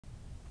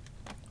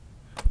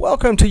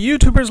Welcome to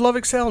YouTubers Love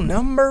Excel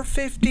number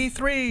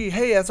 53.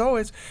 Hey, as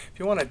always, if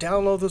you want to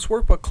download this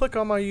workbook, click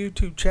on my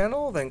YouTube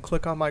channel, then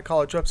click on my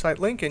college website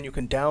link, and you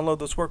can download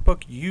this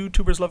workbook,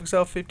 YouTubers Love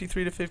Excel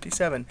 53 to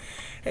 57.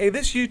 Hey,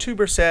 this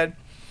YouTuber said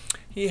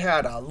he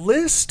had a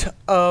list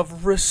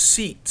of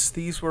receipts.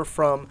 These were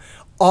from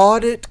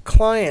audit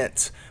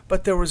clients,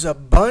 but there was a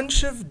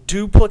bunch of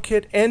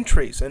duplicate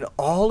entries, and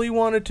all he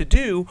wanted to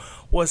do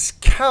was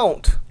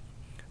count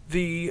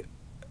the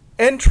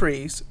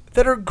entries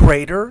that are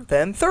greater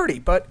than 30,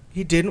 but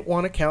he didn't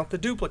want to count the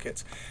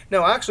duplicates.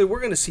 Now, actually, we're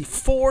going to see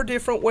 4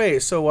 different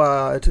ways.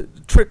 So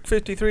trick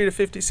 53 to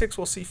 56,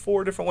 we'll see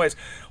 4 different ways.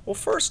 Well,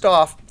 first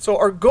off, so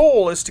our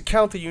goal is to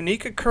count the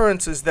unique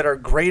occurrences that are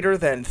greater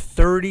than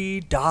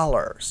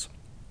 $30.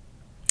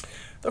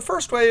 The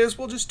first way is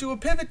we'll just do a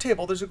pivot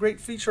table. There's a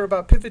great feature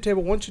about pivot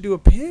table. Once you do a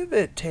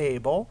pivot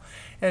table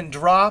and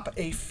drop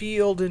a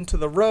field into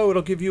the row,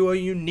 it'll give you a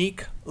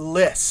unique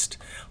list.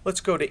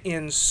 Let's go to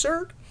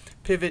Insert,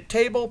 Pivot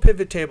Table,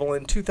 Pivot Table.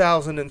 In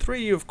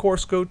 2003, you, of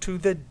course, go to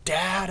the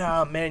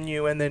Data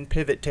menu and then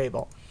Pivot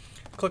Table.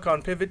 Click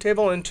on Pivot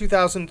Table. In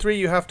 2003,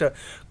 you have to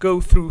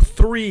go through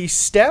 3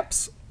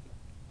 steps.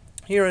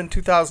 Here in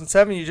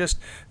 2007,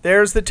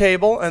 there's the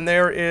table, and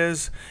there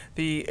is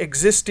the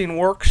existing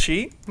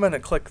worksheet. I'm going to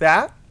click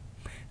that.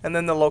 And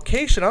then the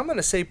location, I'm going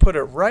to say put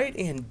it right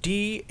in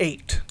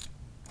D8.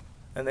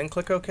 And then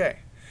click OK.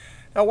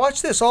 Now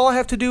watch this. All I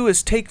have to do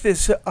is take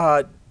this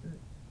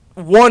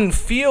one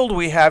field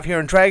we have here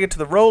and drag it to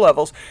the row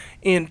levels.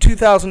 In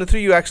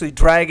 2003, you actually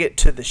drag it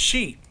to the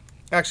sheet.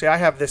 Actually, I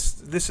have this.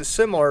 This is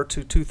similar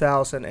to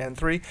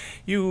 2003.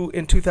 You,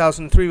 in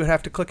 2003, would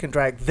have to click and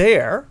drag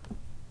there.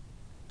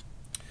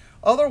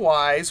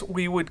 Otherwise,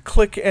 we would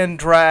click and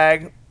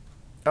drag.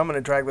 I'm going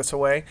to drag this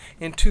away.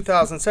 In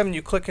 2007,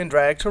 you click and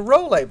drag to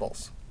row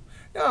labels.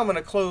 Now I'm going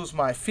to close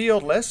my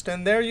field list,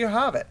 and there you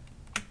have it.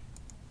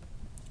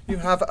 You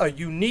have a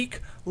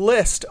unique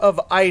list of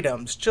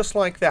items, just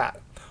like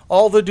that.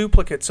 All the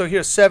duplicates. So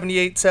here's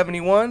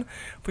 7871.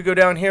 If we go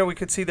down here, we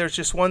could see there's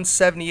just one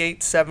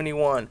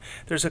 7871.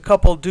 There's a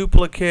couple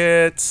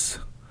duplicates.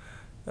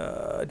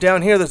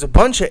 Down here, there's a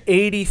bunch of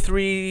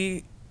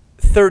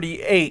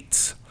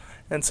 8338s.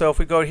 And so if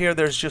we go here,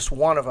 there's just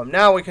one of them.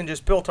 Now we can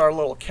just build our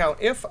little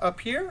COUNTIF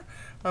up here.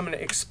 I'm going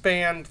to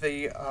expand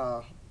the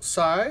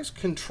size.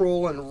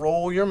 Control and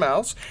roll your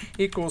mouse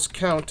equals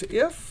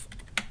COUNTIF.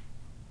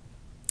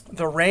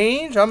 The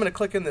range, I'm going to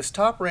click in this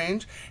top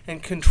range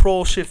and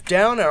Control Shift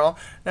down arrow.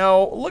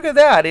 Now look at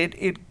that.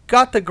 It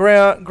got the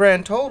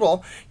grand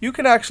total. You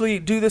can actually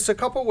do this a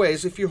couple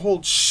ways. If you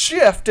hold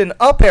Shift and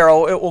up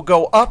arrow, it will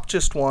go up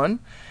just one.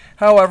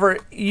 However,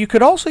 you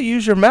could also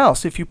use your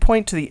mouse. If you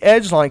point to the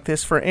edge like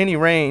this for any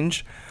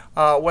range,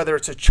 whether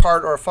it's a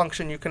chart or a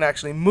function, you can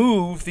actually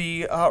move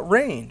the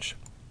range.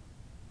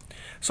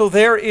 So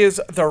there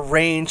is the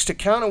range to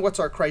count. And what's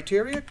our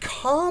criteria?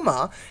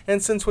 Comma.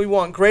 And since we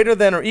want greater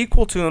than or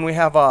equal to, and we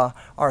have our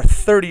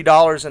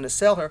 $30 in a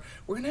cell here,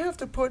 we're going to have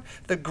to put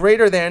the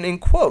greater than in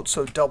quotes.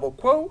 So double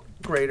quote,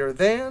 greater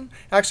than.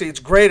 Actually, it's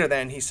greater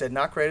than, he said,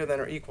 not greater than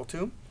or equal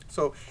to.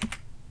 So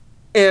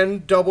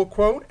end double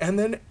quote, and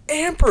then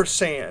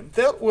ampersand.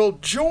 That will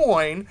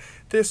join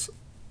this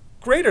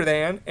greater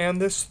than and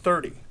this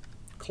 30.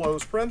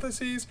 Close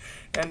parentheses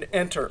and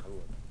enter.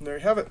 And there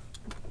you have it.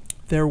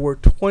 There were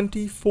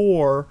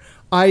 24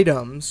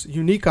 items,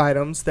 unique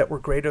items, that were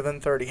greater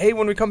than 30. Hey,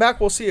 when we come back,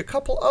 we'll see a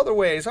couple other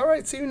ways. All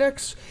right, see you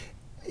next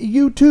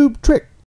YouTube trick.